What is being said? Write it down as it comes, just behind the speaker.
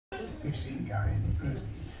this thing going, it really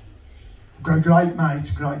is. I've got a great mate,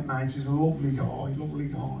 he's a lovely guy,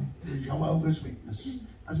 he's Jehovah's Witness.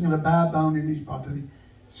 Hasn't got a bare bone in his body,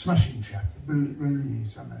 smashing chap, really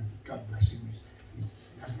is, I mean, God bless him, he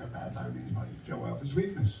hasn't got a bare bone in his body, Jehovah's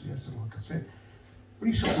Witness, yes, like I said. But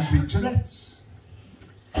he suffers with Tourette's.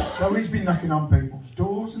 So he's been knocking on people's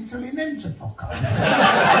doors and telling them to fuck off.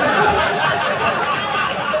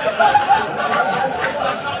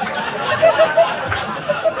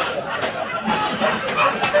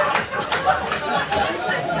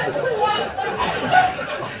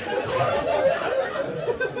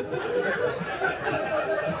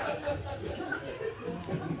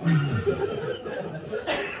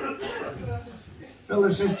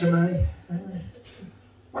 Fella said to me,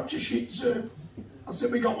 what's your shit, sir? I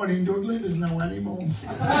said, we got one in Dudley, there's no animal.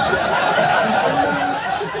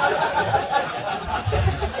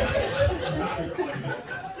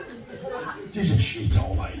 It is a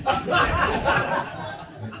shithole, mate.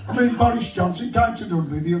 I mean, Boris Johnson came to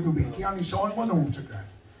Dudley the other week, he only signed one autograph.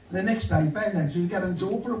 And the next day he found out he was getting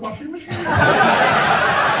told for a washing machine.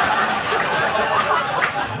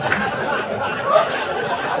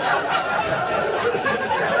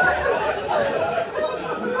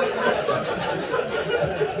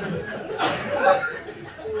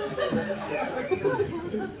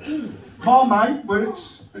 My mate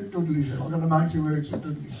works at Dudley's. I've got a mate who works at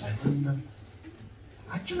Dudley's. And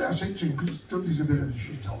actually, I said to him, because Dudley's a bit of a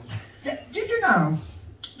shithole. Did you know?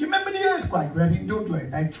 Do you remember the earthquake we had in Dudley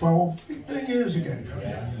about 12, 15 years ago?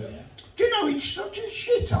 Do you know it's such a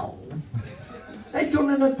shithole? They've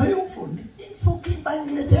done an appeal fund in fucking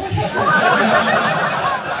Bangladesh.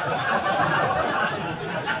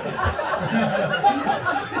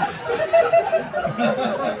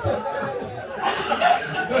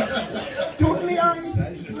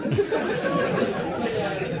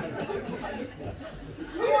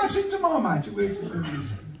 I said to my mate who works at Dudley's,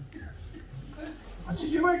 I said,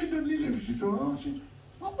 you work at Dudley's? She said, oh. I said,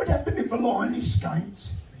 what would happen if a lion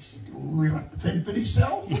escaped? He said, oh, he'll have to fend for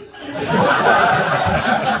himself.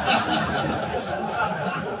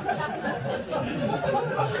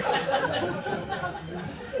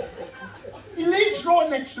 He lives right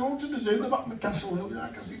next door to the zoo, up in Castle Hill, you know,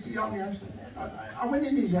 because it's the only house there. I went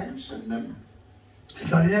in his house and he's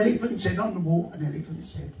got an elephant's head on the wall, an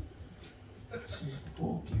elephant's head. I says,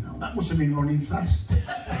 fucking hell, that must have been running fast. And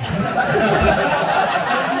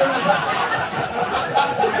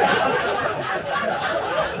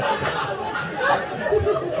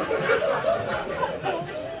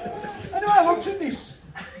I looked at this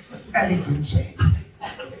elephant's head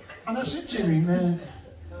and I said to him,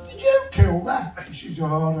 did you kill that? He says,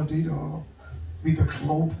 oh, I did, with a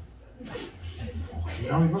club. Fucking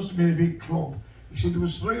hell, it must have been a big club. He said there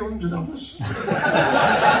was 300 of us.